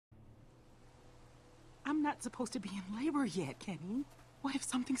I'm not supposed to be in labor yet, Kenny. What if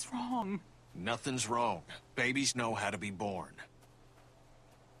something's wrong? Nothing's wrong. Babies know how to be born.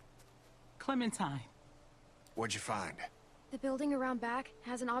 Clementine. What'd you find? The building around back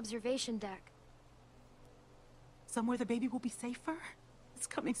has an observation deck. Somewhere the baby will be safer? It's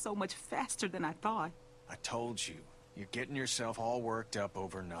coming so much faster than I thought. I told you. You're getting yourself all worked up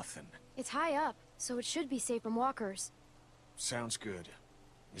over nothing. It's high up, so it should be safe from walkers. Sounds good.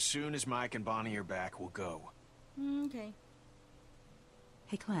 As soon as Mike and Bonnie are back, we'll go. Okay.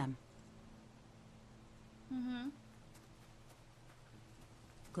 Hey, Clem. Mm-hmm.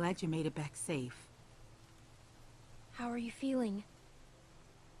 Glad you made it back safe. How are you feeling?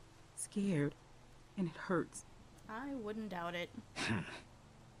 Scared. And it hurts. I wouldn't doubt it.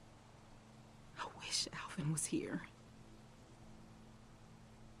 I wish Alvin was here.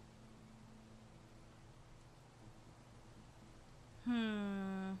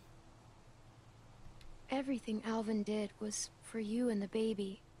 Everything Alvin did was for you and the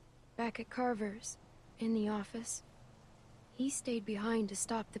baby. Back at Carver's, in the office. He stayed behind to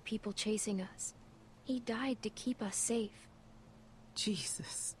stop the people chasing us. He died to keep us safe.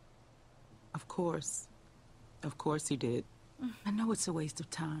 Jesus. Of course. Of course he did. I know it's a waste of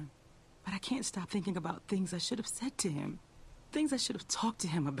time, but I can't stop thinking about things I should have said to him. Things I should have talked to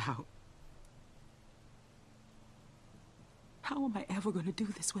him about. How am I ever going to do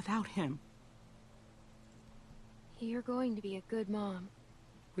this without him? You're going to be a good mom.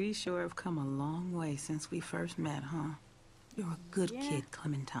 We sure have come a long way since we first met, huh? You're a good kid,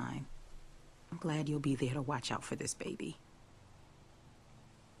 Clementine. I'm glad you'll be there to watch out for this baby.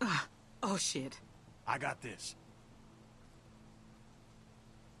 Oh shit. I got this.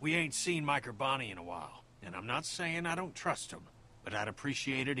 We ain't seen Mike or Bonnie in a while, and I'm not saying I don't trust them, but I'd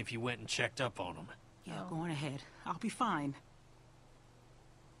appreciate it if you went and checked up on them. Yeah, go on ahead. I'll be fine.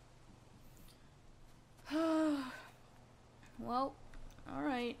 Well,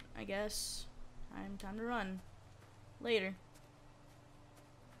 alright, I guess. Time to run. Later.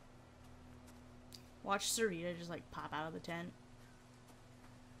 Watch Sarita just like pop out of the tent.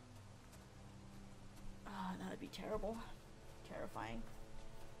 Oh, that would be terrible. Terrifying.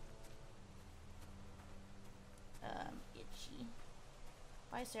 Itchy.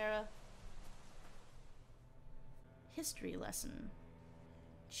 Bye, Sarah. History lesson.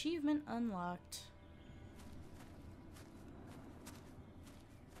 Achievement unlocked.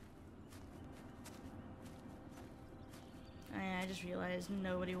 I just realized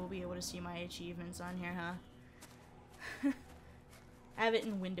nobody will be able to see my achievements on here, huh? I have it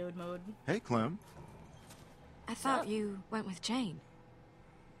in windowed mode. Hey, Clem. I thought you went with Jane.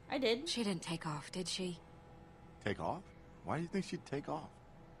 I did. She didn't take off, did she? Take off? Why do you think she'd take off?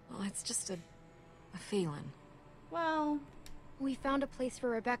 Well, it's just a feeling. Well, We found a place for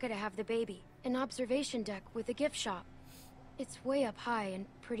Rebecca to have the baby. An observation deck with a gift shop. It's way up high and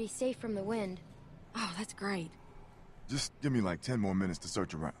pretty safe from the wind. Oh, that's great. Just give me like 10 more minutes to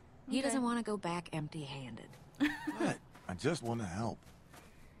search around. He doesn't want to go back empty-handed. What? I just want to help.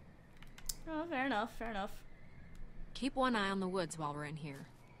 oh, fair enough, fair enough. Keep one eye on the woods while we're in here.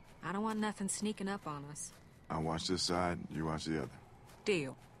 I don't want nothing sneaking up on us. I'll watch this side, you watch the other.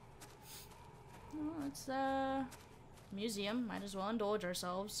 Deal. Well, it's museum. Might as well indulge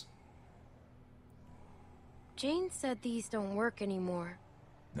ourselves. Jane said these don't work anymore.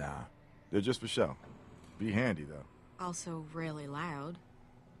 Nah, they're just for show. Be handy, though. Also really loud.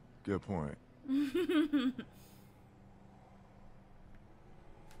 Good point. Okay,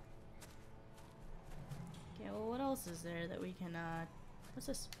 well, what else is there that we can, what's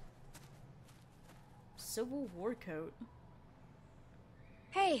this? Civil War coat.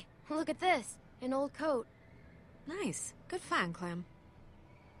 Hey, look at this. An old coat. Nice. Good find, Clem.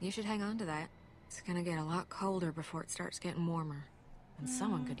 You should hang on to that. It's gonna get a lot colder before it starts getting warmer. And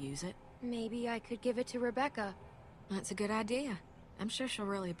someone could use it. Maybe I could give it to Rebecca. That's a good idea. I'm sure she'll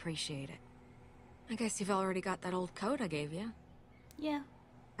really appreciate it. I guess you've already got that old coat I gave you. Yeah.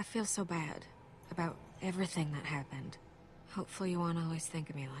 I feel so bad about everything that happened. Hopefully you won't always think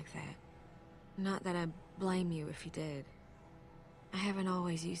of me like that. Not that I blame you if you did. I haven't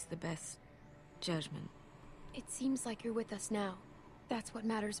always used the best judgment. It seems like you're with us now. That's what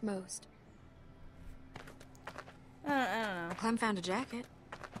matters most. I don't know. Clem found a jacket.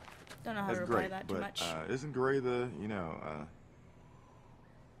 Don't know how That's to reply great, that too but much. isn't Gray the,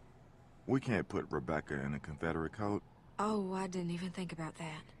 we can't put Rebecca in a Confederate coat. Oh, I didn't even think about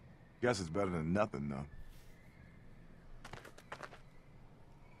that. Guess it's better than nothing, though.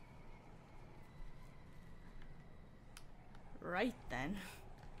 Right then.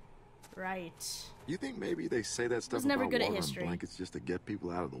 Right. You think maybe they say that stuff Was never about good at water and history. blankets just to get people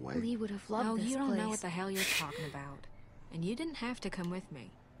out of the way? Lee would have loved No, this you don't know place. what the hell you're talking about. And you didn't have to come with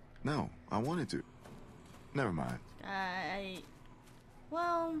me. No, I wanted to. Never mind.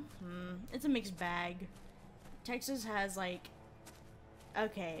 Well, it's a mixed bag. Texas has, like...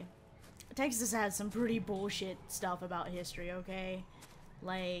 Okay. Texas has some pretty bullshit stuff about history, okay?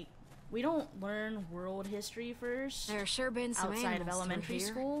 Like, we don't learn world history first. There sure been some outside of animals elementary through here.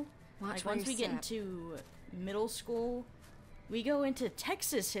 school. Watch Like, where once you we get step. into middle school, we go into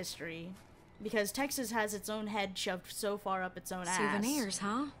Texas history. Because Texas has its own head shoved so far up its own ass. Souvenirs,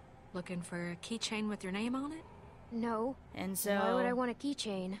 huh? Looking for a keychain with your name on it? No. And so... Why would I want a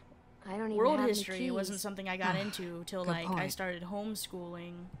keychain? I don't even World have any history keys. wasn't something I got into till, Good like, I point. started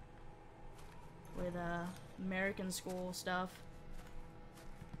homeschooling with American school stuff.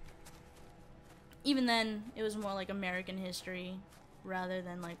 Even then, it was more like American history rather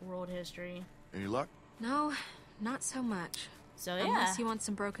than, like, world history. Any luck? No, not so much. So, yeah, Unless you want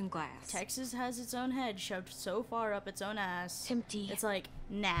some broken glass. Texas has its own head shoved so far up its own ass. Empty. It's like,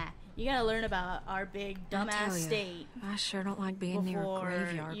 nah, you gotta learn about our big I'll tell dumbass ya, state I sure don't like being near a before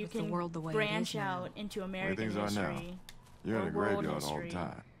graveyard you with the can world the way branch it is now. out into The way American things are now. history. You're in or a world graveyard all the history.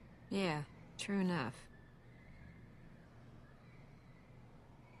 time. Yeah, true enough.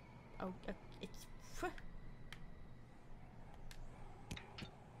 Oh, it's...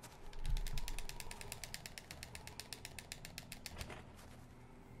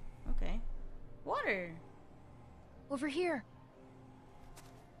 Okay. Water! Over here.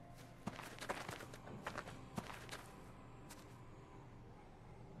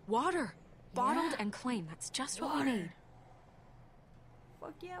 Water! Bottled Yeah. and clean. That's just what Water. we need.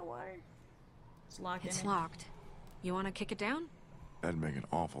 Fuck yeah, water. It's locked It's in it. locked. You want to kick it down? That'd make an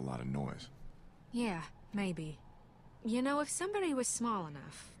awful lot of noise. Yeah, maybe. You know, if somebody was small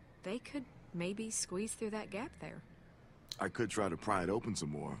enough, they could maybe squeeze through that gap there. I could try to pry it open some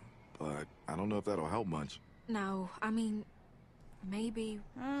more, but I don't know if that'll help much. No, I mean, maybe...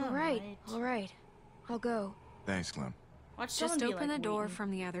 All right. All right. I'll go. Thanks, Clem. Watch someone Just be, open like, the door waiting.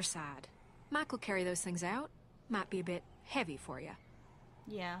 from the other side. Mike will carry those things out. Might be a bit heavy for you.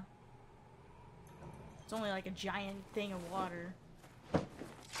 Yeah. It's only like a giant thing of water.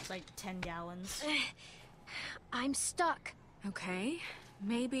 It's like 10 gallons. I'm stuck. Okay,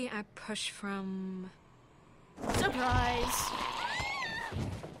 maybe I push from... Surprise!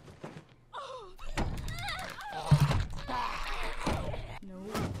 No.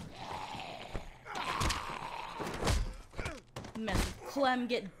 Mess with Clem,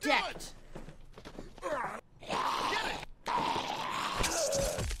 get decked!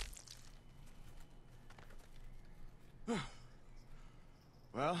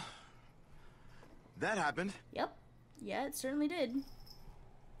 Well, that happened. Yep. Yeah, it certainly did.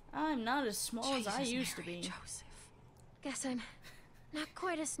 I'm not as small as I Jesus, used to Mary, be. Joseph. Guess I'm not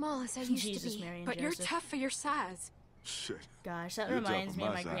quite as small as I used Jesus, to be. Mary and But you're Joseph. tough for your size. Shit. Gosh, that You're reminds tough me on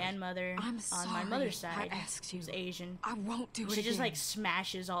of my my side. grandmother I'm on my sorry mother's I side. asked you. Who's Asian. I won't do it She just again. like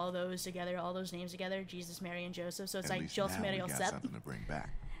smashes all those together, all those names together, Jesus, Mary, and Joseph. So it's At like least Joseph, now Mary, we got Joseph. something to bring back.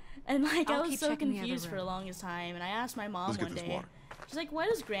 And like I I'll was keep so checking the other confused for the room. longest time, and I asked my mom Let's get one this day. water. She's like, why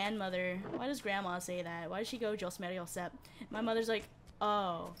does grandma say that? Why does she go Joseph, Mary, Joseph? My mother's like,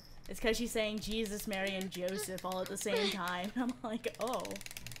 oh, it's because she's saying Jesus, Mary, and Joseph all at the same time. And I'm like, oh.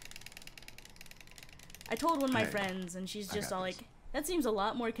 I told one of my Hey, friends, and she's I just got all this. like, that seems a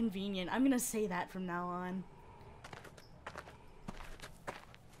lot more convenient. I'm gonna say that from now on.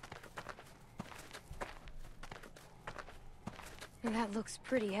 That looks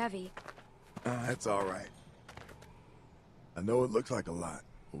pretty heavy. It's all right. I know it looks like a lot,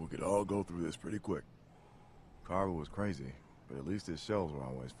 but we could all go through this pretty quick. Carver was crazy, but at least his shelves were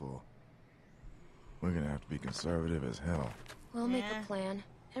always full. We're gonna have to be conservative as hell. We'll make Yeah. a plan.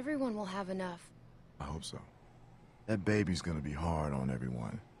 Everyone will have enough. I hope so. That baby's gonna be hard on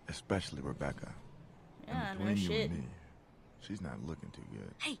everyone, especially Rebecca. Yeah, and no between you shit. and me, she's not looking too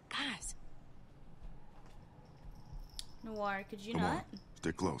good. Hey, guys. Noir, could you Come not? on,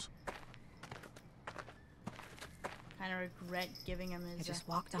 stick close. Kind of regret giving him I his. just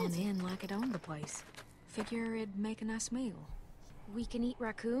walked on in like it owned the place. Figure it'd make a nice meal. We can eat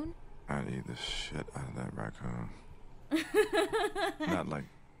raccoon? I'd eat the shit out of that raccoon. Not like,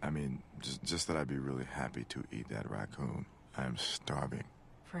 I mean, just that I'd be really happy to eat that raccoon. I'm starving.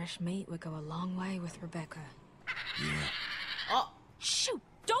 Fresh meat would go a long way with Rebecca. Yeah. Oh, Shoot!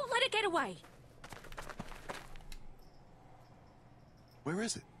 Don't let it get away! Where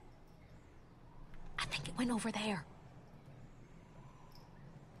is it? I think it went over there.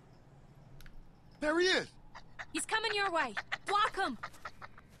 There he is! He's coming your way. Block him!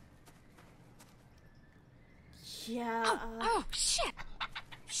 Yeah. Oh, shit!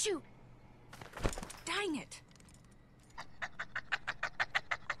 Shoot! Dang it!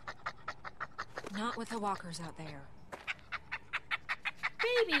 Not with the walkers out there.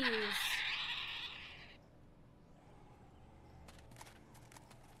 Babies!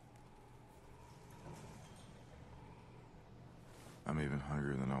 I'm even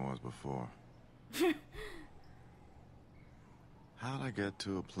hungrier than I was before. How'd I get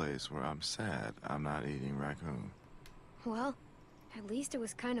to a place where I'm sad I'm not eating raccoon? Well, at least it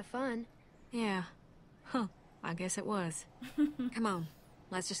was kind of fun. Yeah. Huh. I guess it was. Come on.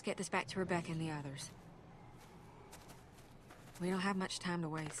 Let's just get this back to Rebecca and the others. We don't have much time to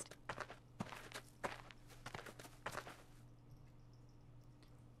waste.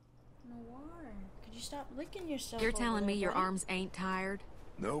 Noir, could you stop licking yourself? You're telling me your buddy? arms ain't tired?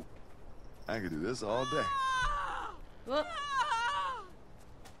 Nope. I could do this all day. Whoop.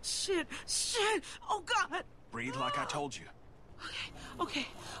 Shit! Shit! Oh, God! Breathe like I told you. Okay.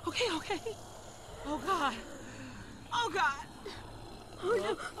 Oh, God. Oh, God. Oh,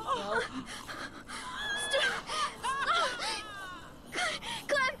 no. Oh.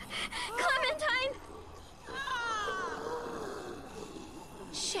 Clementine!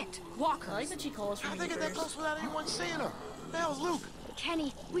 Shit! Walker! I like that she calls for How'd me they get that first. close without anyone seeing her? The hell's Luke?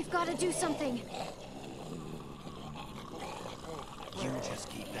 Kenny, we've got to do something. You just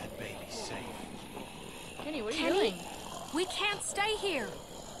keep that baby safe. Kenny, what are you Kenny? doing? We can't stay here!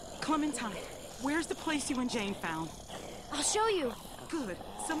 Clementine, where's the place you and Jane found? I'll show you. Good.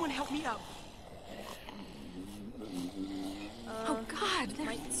 Someone help me up. Oh God,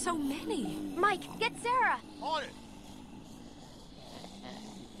 there's so many! Mike, get Sarah. On it.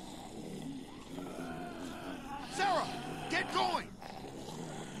 Sarah, get going.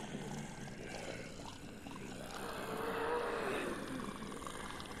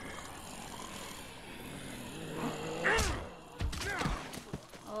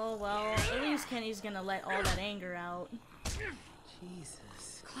 Oh well, at least Kenny's gonna let all that anger out.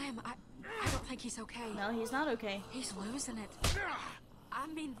 Jesus. Clem, I don't think he's okay. No, he's not okay. He's losing it. I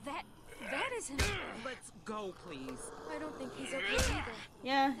mean, that isn't... Let's go, please. I don't think he's okay either.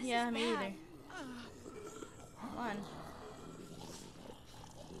 Yeah, This yeah, is me bad. either. Come on.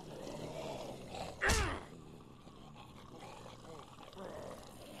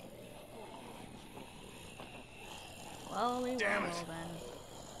 Well, we Damn will it. then.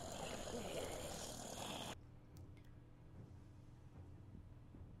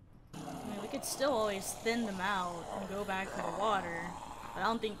 I mean, we could still always thin them out and go back to the water, but I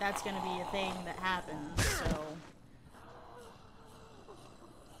don't think that's gonna be a thing that happens, so...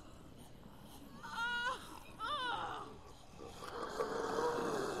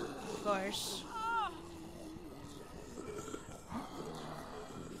 Of course.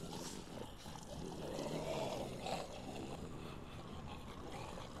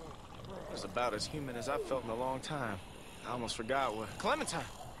 It was about as human as I've felt in a long time. I almost forgot what... Clementine!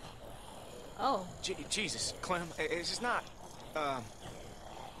 Oh. Jesus, Clem, it's just not...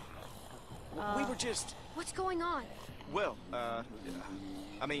 we were just... What's going on? Well, I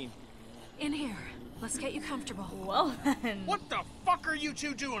mean... In here. Let's get you comfortable. Well then. What the fuck are you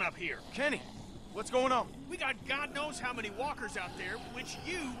two doing up here? Kenny, what's going on? We got God knows how many walkers out there, which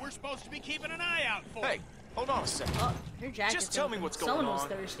you were supposed to be keeping an eye out for. Hey, hold on a second. Oh, your jacket's Just tell me open. what's going Someone was on.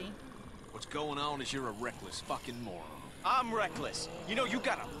 thirsty. What's going on is you're a reckless fucking moron. I'm reckless. You know, you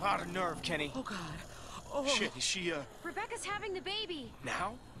got a lot of nerve, Kenny. Oh, God. Oh. Shit, is she, Rebecca's having the baby.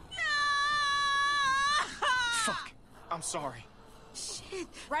 now? No! Fuck. I'm sorry. Shit.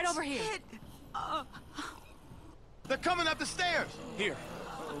 Right over here. Shit. They're coming up the stairs. Here.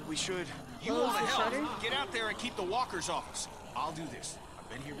 We should... You Close want to the help? shutter? Get out there and keep the walkers off us. I'll do this. I've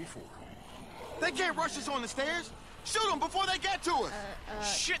been here before. They can't rush us on the stairs. Shoot them before they get to us.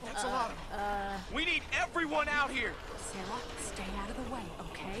 Shit, that's a lot of them. We need everyone out here. Sarah, stay out of the way,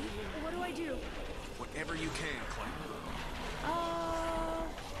 okay? What do I do? Whatever you can, Clem.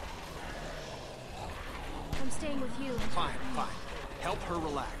 I'm staying with you. Fine. Help her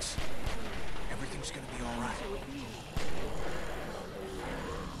relax. Everything's gonna be all right.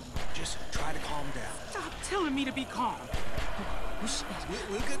 Just try to calm down. Stop telling me to be calm. Oh, shit.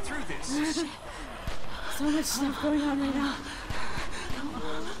 We'll get through this. So much stuff going on right now.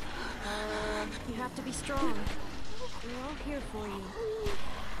 You have to be strong. We're all here for you.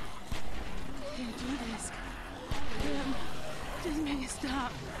 I can't do this. Just make it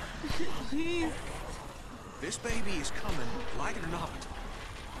stop. Please. This baby is coming, like it or not.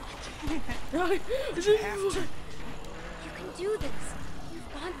 But You have to. You can do this.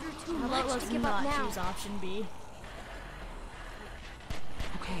 You've gone through too How about much let's to give up not now. choose option B?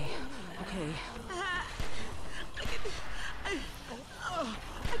 Okay.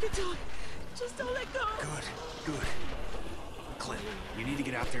 can do it. Just don't let go. Good. Clint, you need to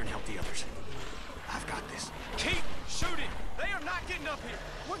get out there and help the others. I've got this. Keep shooting! They are not getting up here!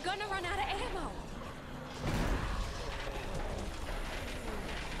 We're gonna run out of ammo.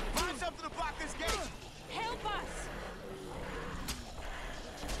 Find something to block this gate! Help us!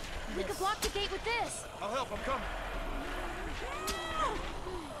 We could block the gate with this. I'll help, I'm coming.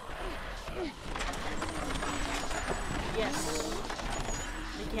 Yes.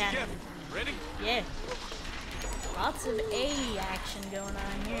 We can. Kevin, ready? Yeah. Lots of A action going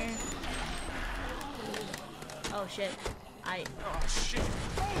on here. Oh shit. Oh shit.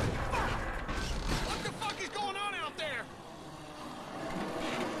 Oh, fuck! What the fuck is going on out there?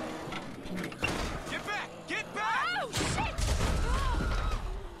 Get back! Get back! Oh, shit!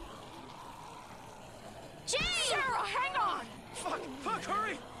 Jane! Sarah, hang on! Fuck,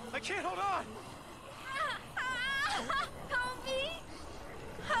 hurry! I can't hold on! Help me!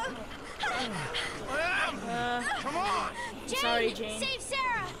 Come on! Jane! Sorry, Jane. Save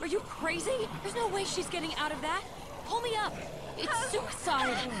Sarah! Are you crazy? There's no way she's getting out of that. Pull me up. It's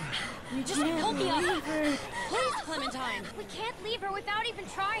suicide. You Just can't pull me up. leave her. Please, Clementine. We can't leave her without even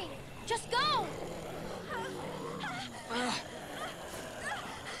trying. Just go!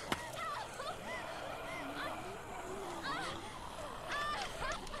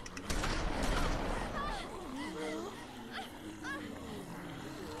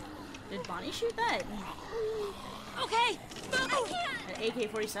 Did Bonnie shoot that? Okay. An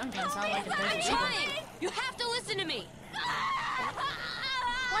AK-47 kind of sound like a I'm desert trying. You have to listen to me.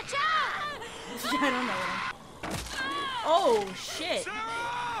 Watch out! I don't know what Oh, shit. No!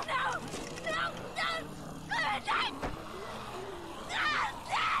 Clementine!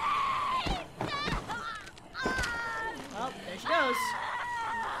 Oh, there she goes.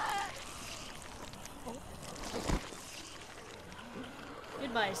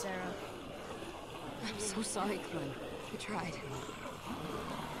 Goodbye, Sarah. I'm so sorry, Clem. I tried.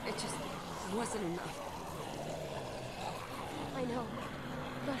 It just wasn't enough. I know,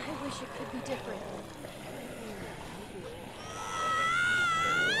 but I wish it could be different.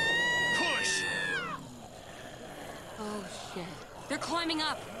 Push! Oh, shit. They're climbing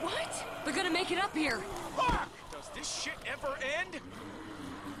up. What? They're gonna make it up here. Fuck! Does this shit ever end?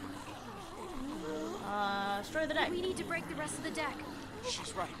 Destroy the deck. We need to break the rest of the deck.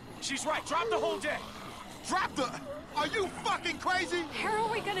 She's right. She's right. Drop the whole deck. Drop the... Are you fucking crazy? How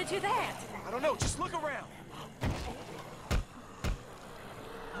are we gonna do that? I don't know. Just look around.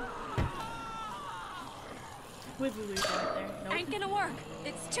 Quiver loop right there. Nope. Ain't gonna work.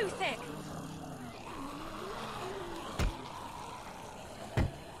 It's too thick.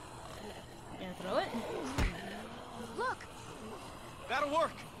 Gonna throw it? Look! That'll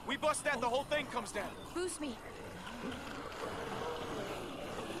work. We bust that, the whole thing comes down. Boost me.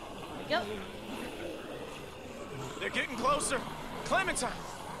 There we go. They're getting closer. Clementine!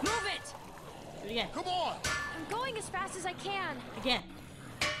 Move it! Do it again. Come on! I'm going as fast as I can. Again.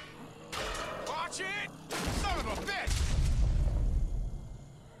 Watch it! Son of a bitch!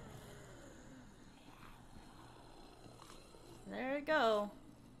 There we go.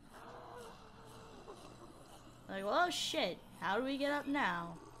 Like, well, shit. How do we get up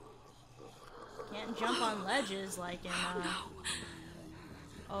now? Can't jump on ledges like in,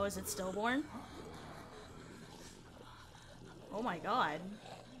 Oh, is it stillborn? Oh my god.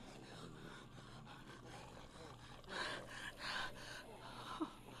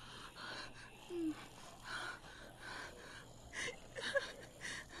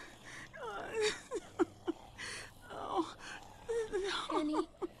 Annie,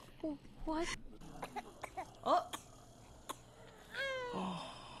 what? Oh!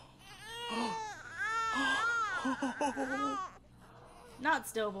 Not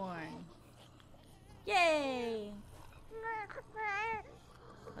stillborn. Yay!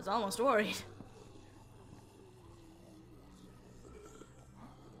 I was almost worried.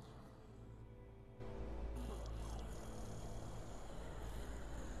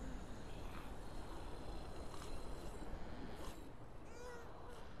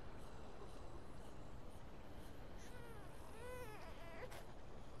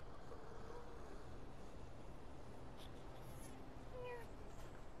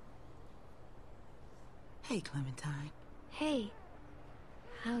 Hey, Clementine. Hey,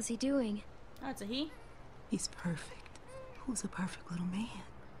 how's he doing? That's a he. He's perfect. Who's a perfect little man?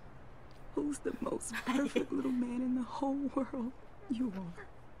 Who's the most perfect little man in the whole world? You are.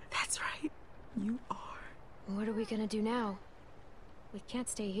 That's right. You are. What are we gonna do now? We can't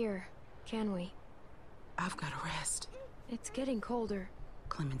stay here, can we? I've got to rest. It's getting colder.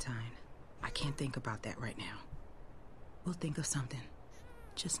 Clementine, I can't think about that right now. We'll think of something.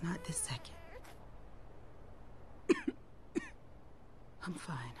 Just not this second. I'm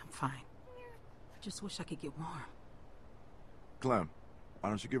fine. I just wish I could get warm. Clem, why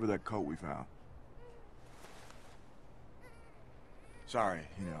don't you give her that coat we found? Sorry,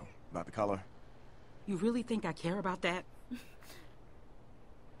 about the color. You really think I care about that?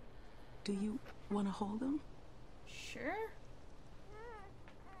 Do you want to hold him? Sure.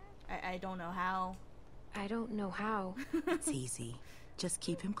 I don't know how. I don't know how. It's easy. Just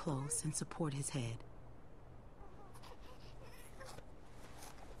keep him close and support his head.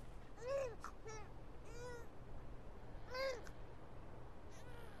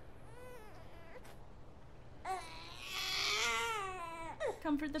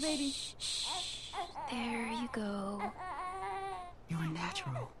 Comfort the baby. There you go. You're a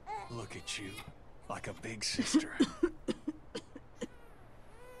natural. Look at you, like a big sister.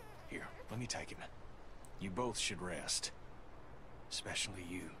 Here, let me take him. You both should rest. Especially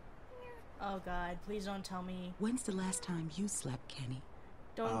you. Oh God, please don't tell me. When's the last time you slept, Kenny?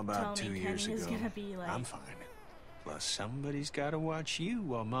 Don't about tell 2 me years Kenny is ago. gonna be like... I'm fine. Plus, somebody's gotta watch you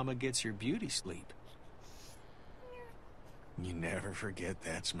while Mama gets her beauty sleep. You never forget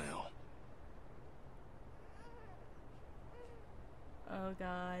that smell. Oh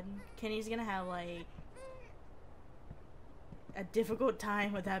God. Kenny's gonna have like a difficult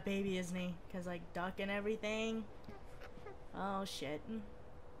time with that baby, isn't he? Cause like duck and everything. Oh shit.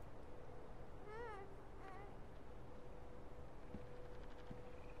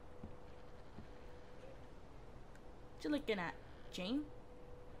 What you looking at, Jane?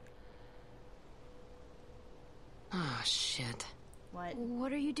 Oh, shit. What?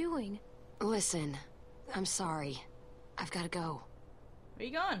 What are you doing? Listen, I'm sorry. I've gotta go. Where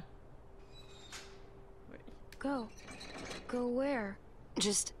you going? Go. Go where?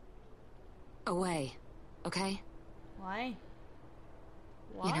 Just... away, okay? Why?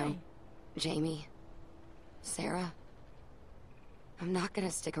 Why? You know, Jamie, Sarah, I'm not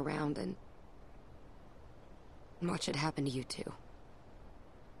gonna stick around and watch it happen to you too.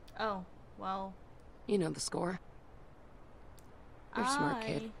 Oh, well. You know the score. You're a smart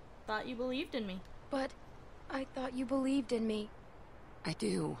kid. I thought you believed in me. But I thought you believed in me. I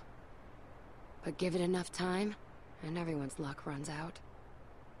do. But give it enough time, and everyone's luck runs out.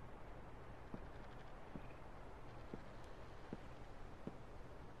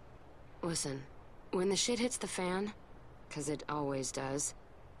 Listen, when the shit hits the fan, 'cause it always does,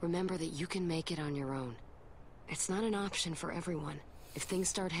 remember that you can make it on your own. It's not an option for everyone. If things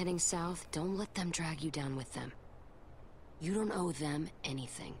start heading south, don't let them drag you down with them. You don't owe them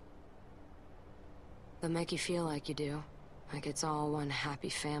anything. They'll make you feel like you do. Like it's all one happy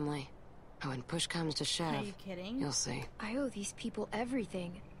family. And when push comes to shove, Are you kidding? you'll see. I owe these people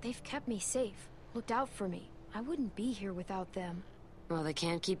everything. They've kept me safe, looked out for me. I wouldn't be here without them. Well, they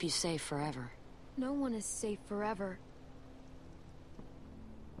can't keep you safe forever. No one is safe forever.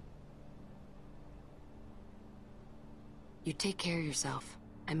 You take care of yourself.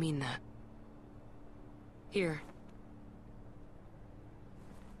 I mean that. Here.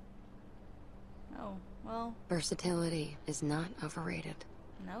 Oh, well, Versatility is not overrated.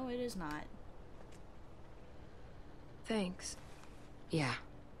 no, it is not. Thanks. Yeah.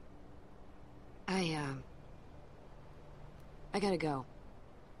 I gotta go.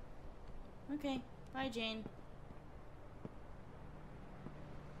 Okay, bye, Jane.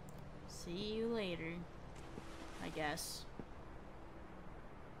 See you later, I guess.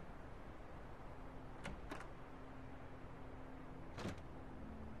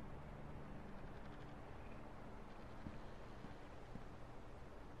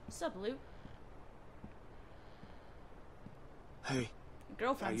 What's up, Luke? Hey, Your thought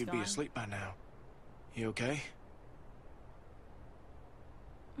girlfriend's you'd gone. be asleep by now. You okay?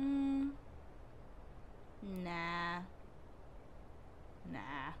 Nah. Nah.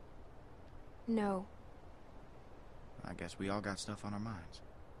 No. I guess we all got stuff on our minds.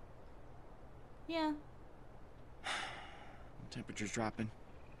 Yeah. The temperature's dropping.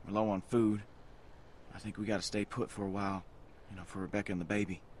 We're low on food. I think we gotta stay put for a while, for Rebecca and the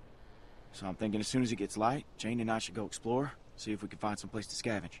baby. So I'm thinking as soon as it gets light, Jane and I should go explore, see if we can find some place to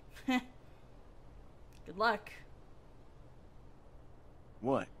scavenge. Good luck.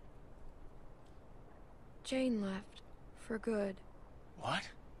 What? Jane left. For good. What?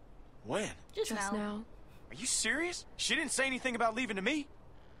 When? Just now. Are you serious? She didn't say anything about leaving to me?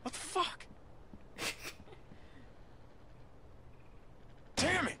 What the fuck?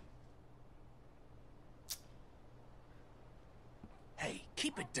 Damn it! Hey,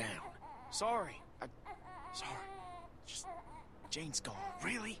 keep it down. Sorry. Sorry. Just... Jane's gone.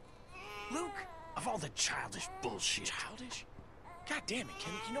 Really? Luke, of all the childish bullshit. Childish? God damn it,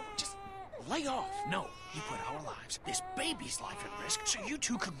 Kenny. You know what? Just lay off. No, you put our lives, this baby's life at risk, so you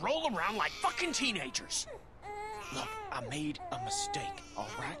two could roll around like fucking teenagers. Look, I made a mistake, all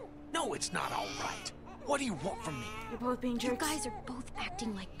right? No, it's not all right. What do you want from me? You're both being jerks. You guys are both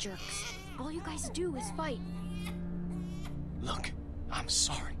acting like jerks. All you guys do is fight. Look, I'm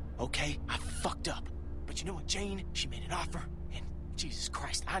sorry, okay? I fucked up. But you know what, Jane? She made an offer, and Jesus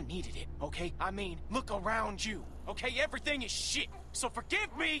Christ, I needed it, okay? I mean, look around you, okay? Everything is shit. So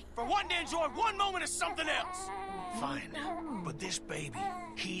forgive me for wanting to enjoy one moment of something else. Fine, but this baby,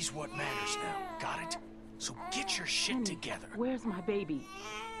 he's what matters now. Got it? So get your shit together. Where's my baby?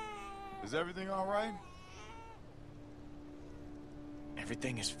 Is everything all right?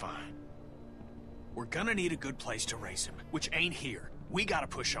 Everything is fine. We're gonna need a good place to raise him, which ain't here. We gotta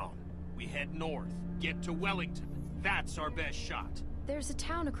push on. We head north, get to Wellington. That's our best shot. There's a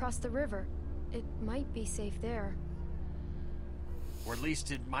town across the river. It might be safe there. Or at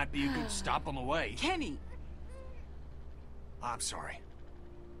least it might be a good stop on the way. Kenny! I'm sorry.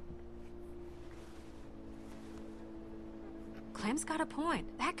 Clem's got a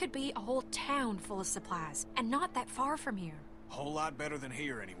point. That could be a whole town full of supplies, and not that far from here. Whole lot better than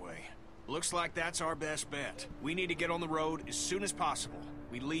here, anyway. Looks like that's our best bet. We need to get on the road as soon as possible.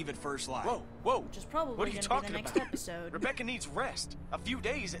 We leave at first light. Whoa, whoa. Which is probably what are you gonna talking be the next about? episode. Rebecca needs rest. A few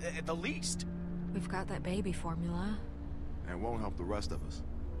days at the least. We've got that baby formula. And won't help the rest of us.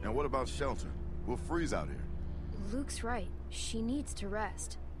 And what about shelter? We'll freeze out here. Luke's right. She needs to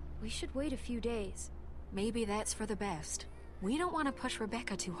rest. We should wait a few days. Maybe that's for the best. We don't want to push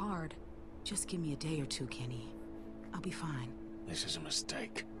Rebecca too hard. Just give me a day or two, Kenny. I'll be fine. This is a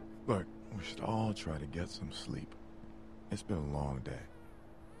mistake. Look, we should all try to get some sleep. It's been a long day.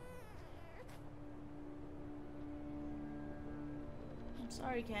 I'm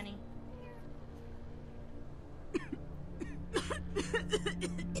sorry, Kenny.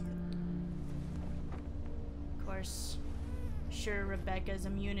 Of course, sure, Rebecca's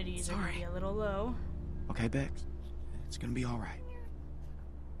immunities are gonna be a little low. Okay, Bex. It's gonna be all right.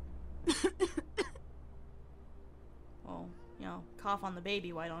 Well, you know, cough on the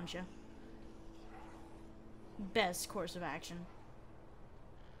baby, why don't you? Best course of action.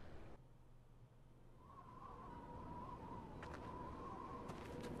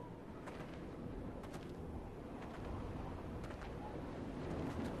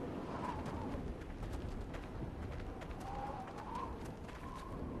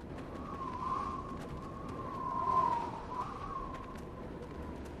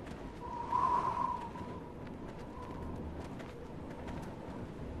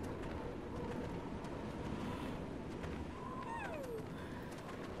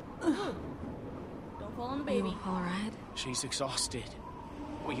 Don't fall on the baby. You all right? She's exhausted.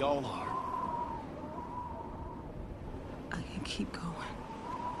 We all are. I can keep going.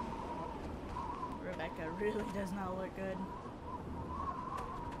 Rebecca really does not look good.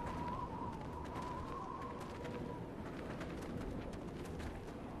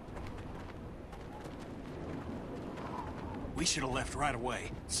 We should have left right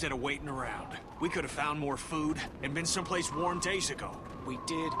away, instead of waiting around. We could have found more food and been someplace warm days ago. We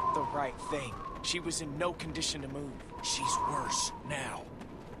did the right thing. She was in no condition to move. She's worse now.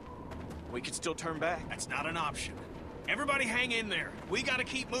 We could still turn back. That's not an option. Everybody hang in there. We gotta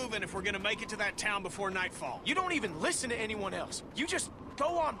keep moving if we're gonna make it to that town before nightfall. You don't even listen to anyone else. You just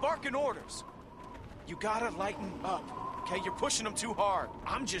go on barking orders. You gotta lighten up, okay? You're pushing them too hard.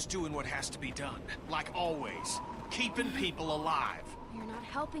 I'm just doing what has to be done, like always. Keeping people alive. You're not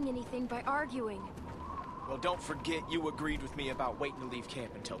helping anything by arguing. Well, don't forget you agreed with me about waiting to leave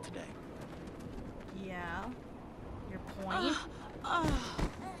camp until today. Yeah. Your point?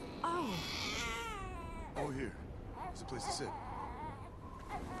 Over here. There's a place to sit.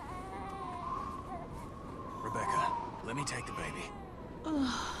 Rebecca, let me take the baby.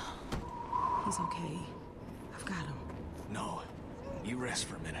 He's okay. I've got him. No, you rest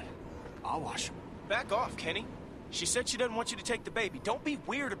for a minute. I'll wash him. Back off, Kenny. She said she doesn't want you to take the baby. Don't be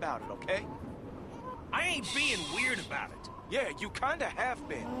weird about it, okay? I ain't being weird about it. Yeah, you kinda have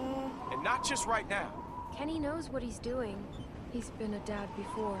been. And not just right now. Kenny knows what he's doing. He's been a dad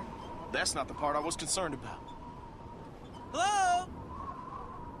before. That's not the part I was concerned about. Hello?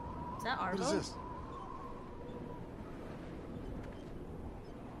 Is that Arvo? What is this?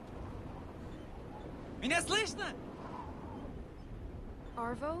 Меня слышно?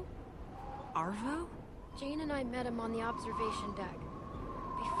 Arvo? Arvo? Jane and I met him on the observation deck.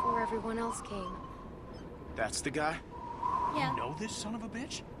 Before everyone else came. That's the guy? Yeah. You know this son of a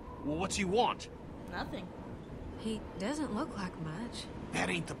bitch? Well, what's he want? Nothing. He doesn't look like much. That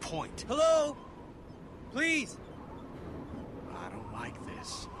ain't the point. Hello? Please. I don't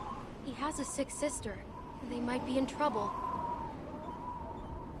this? He has a sick sister. They might be in trouble.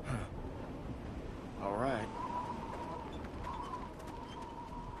 All right.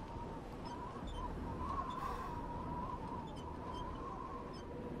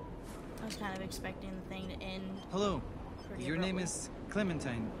 I was kind of expecting the thing to end. Hello. Pretty Your name abruptly. is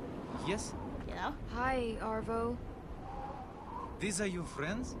Clementine. Yes? Yeah? Hi, Arvo. These are your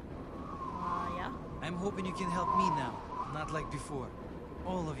friends? Yeah? I'm hoping you can help me now. Not like before.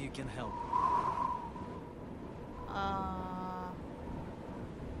 All of you can help.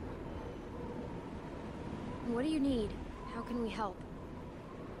 What do you need? How can we help?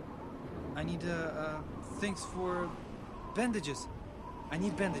 I need, things for bandages. I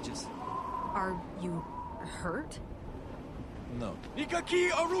need bandages. Are you hurt? No.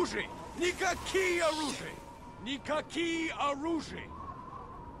 Никакие оружия! Никакие оружия! Никакие оружия!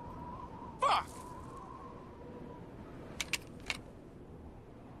 Fuck!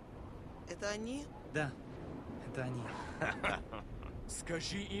 Это они? Да, это они.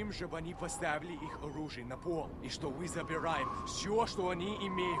 Скажи им, чтобы они поставили их оружие на пол, и что мы забираем все, что они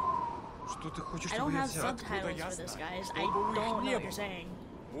имеют. Что ты хочешь, I чтобы don't я have взял? subtitles я for this, знаю? guys. I Чтобы у них don't know не what you're было. saying.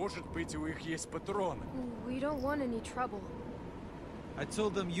 Может быть, у них есть патроны. We don't want any trouble. I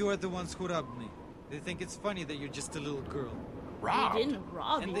told them you are the ones who robbed me. They think it's funny that you're just a little girl. Robbed? We didn't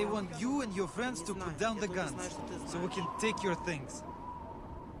rob And you. they want you and your friends to put down the guns, so we can take your things.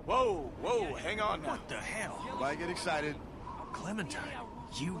 Whoa, whoa, hang on now. What the hell? Why get excited? Clementine,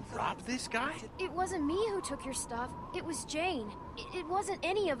 you robbed this guy? It wasn't me who took your stuff. It was Jane. It wasn't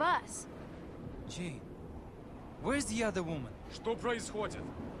any of us. Jane, where's the other woman? Что происходит?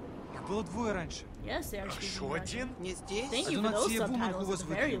 Их было двое раньше. Yes, they are speaking Еще Russian. один? Не здесь? Thank I you do for not those see a woman who subtitles was at the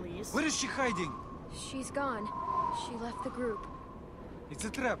with very you. least. Where is she hiding? She's gone. She left the group. It's a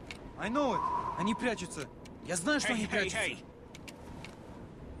trap. I know it. Они прячутся. Я знаю, что они прячутся.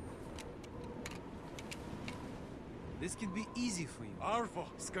 This can be easy for you. Арфо,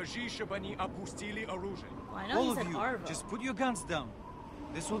 скажи, чтобы они опустили оружие. Well, I know All you of said you, Arvo. just put your guns down.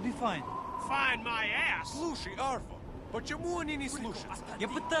 This will be fine. Find my ass! Слушай, Арфо, почему они не слушаются? Я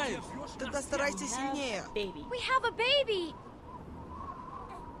пытаюсь. Тогда старайся We have сильнее. baby. We have a baby!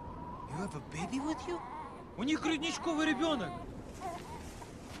 You have a baby with you? У них грудничковый ребенок.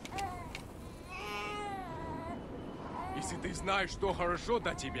 Если ты знаешь, что хорошо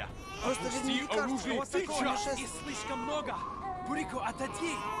для тебя, Просто опусти ведь не кажется, оружие у вас такого сейчас! нашествия. Слишком много. Бурико,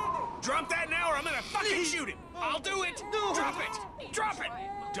 отойди. Drop that now or I'm gonna fucking shoot him! I'll do it! Drop it! Drop it!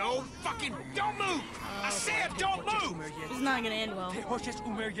 Don't move! I said don't move! This is not gonna end well. Ты хочешь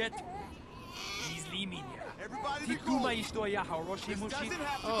умереть? Не зли меня. Everybody Ты be cool. думаешь, что я хороший мужчина?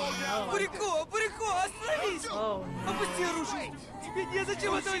 Oh no. Бурико, Бурико, остановись! Oh no. Опусти оружие! Тебе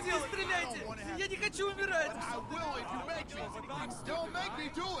незачем этого делать! Стреляйте! Я не хочу умирать! I will if you make me. Don't make me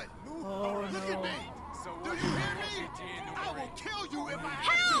do it. Oh Look at no. me. Do you hear me? I will kill you if I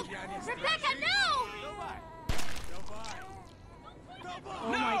Help! Rebecca, no! Oh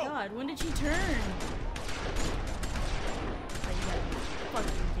my god, when did she turn? Are you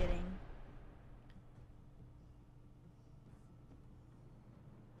fucking kidding?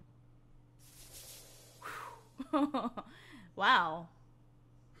 Wow.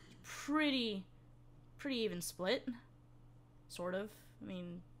 Pretty even split. Sort of. I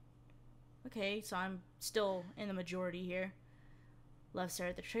mean, okay, so I'm still in the majority here. Left side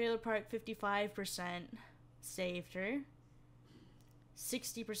at the trailer park, 55% saved her.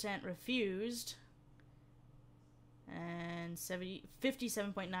 60% refused. And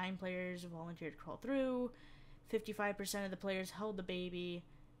 57.9 players volunteered to crawl through. 55% of the players held the baby.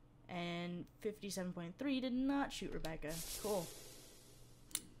 And 57.3 did not shoot Rebecca. Cool.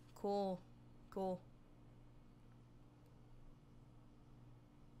 Cool. Cool.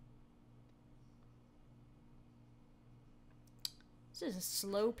 This is a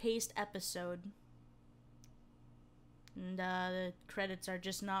slow-paced episode. And the credits are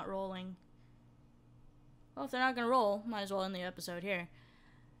just not rolling. Well, if they're not gonna roll, might as well end the episode here.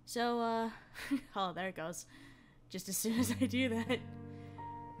 So, oh, there it goes. Just as soon as I do that.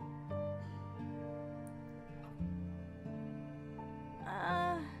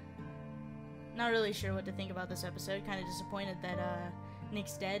 Not really sure what to think about this episode. Kind of disappointed that,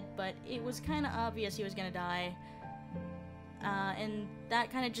 Nick's dead, but it was kind of obvious he was gonna die. And that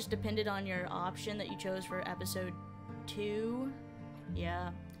kind of just depended on your option that you chose for episode 2.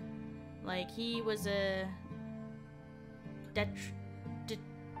 Yeah. Like, he was a... I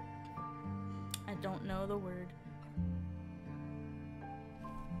don't know the word.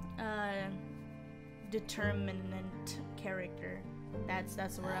 Determinant character. That's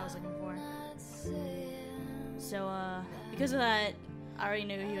the word I was looking for. So, because of that, I already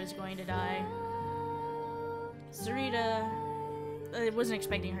knew he was going to die. Sarita, I wasn't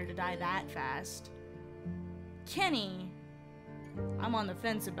expecting her to die that fast. Kenny, I'm on the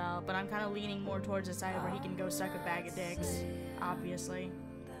fence about, but I'm kind of leaning more towards the side where he can go suck a bag of dicks, obviously.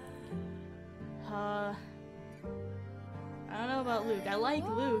 I don't know about Luke. I like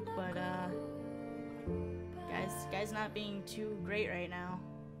Luke, but guy's not being too great right now.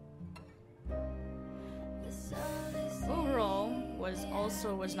 Overall,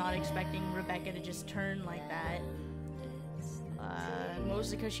 was not expecting Rebecca to just turn like that.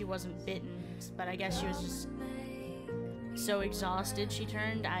 Mostly because she wasn't bitten, but I guess she was just so exhausted she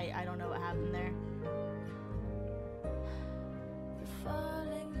turned. I don't know what happened there.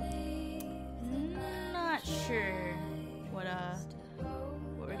 Not sure what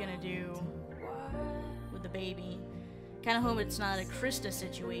we're gonna do with the baby. Kind of hope it's not a Krista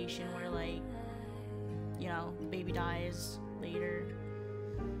situation where, like, you know, the baby dies later.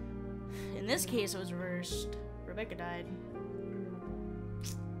 In this case, it was reversed. Rebecca died.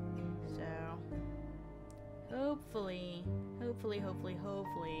 So, hopefully,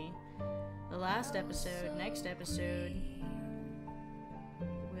 the last episode, next episode,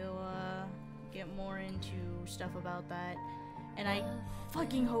 we'll get more into stuff about that. And I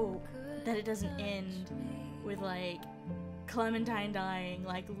fucking hope that it doesn't end with, like, Clementine dying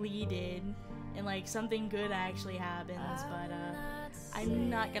like Lee did, and like something good actually happens, but I'm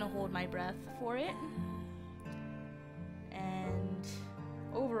not gonna hold my breath for it. And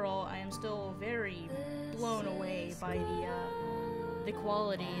overall, I am still very blown away by the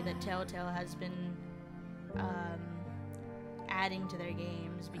quality that TellTale has been adding to their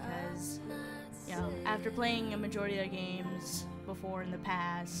games, because, you know, after playing a majority of their games before in the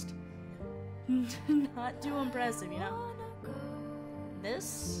past, not too impressive, you know.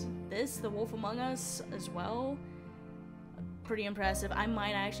 This, The Wolf Among Us as well, pretty impressive. I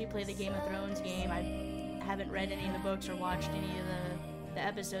might actually play the Game of Thrones game. I haven't read any of the books or watched any of the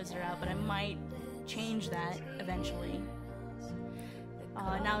episodes that are out, but I might change that eventually.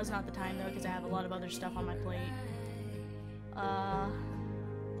 Now is not the time though, because I have a lot of other stuff on my plate.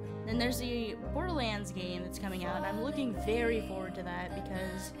 Then there's the Borderlands game that's coming out, and I'm looking very forward to that,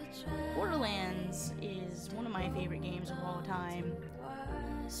 because Borderlands is one of my favorite games of all time.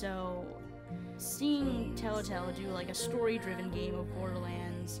 So, seeing TellTale do like a story-driven game of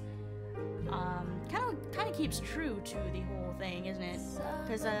Borderlands, kind of keeps true to the whole thing, isn't it?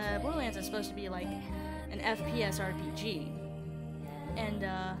 Because Borderlands is supposed to be like an FPS RPG, and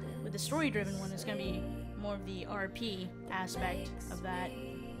with the story-driven one, it's gonna be more of the RP aspect of that.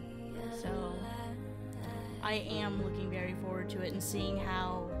 So, I am looking very forward to it and seeing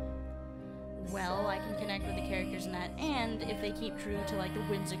how well I can connect with the characters in that, and if they keep true to like the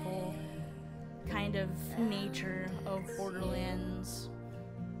whimsical kind of nature of Borderlands.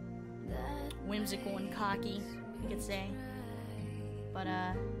 Whimsical and cocky, you could say. But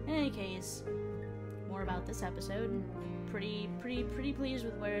in any case, more about this episode. Pretty pleased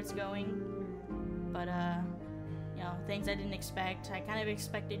with where it's going. But you know, things I didn't expect. I kind of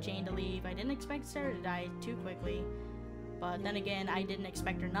expected Jane to leave. I didn't expect Sarah to die too quickly. But then again, I didn't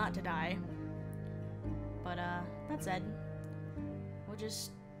expect her not to die. But that said, we'll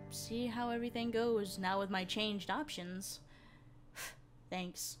just see how everything goes now with my changed options.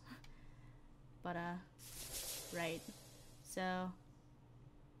 Thanks. But right. So,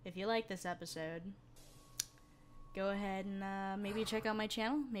 if you like this episode, go ahead and maybe check out my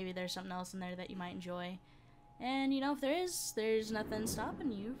channel. Maybe there's something else in there that you might enjoy. And, you know, if there's nothing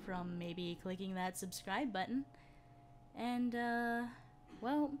stopping you from maybe clicking that subscribe button. And,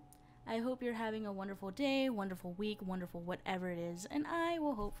 well, I hope you're having a wonderful day, wonderful week, wonderful whatever it is. And I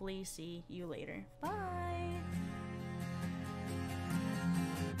will hopefully see you later. Bye!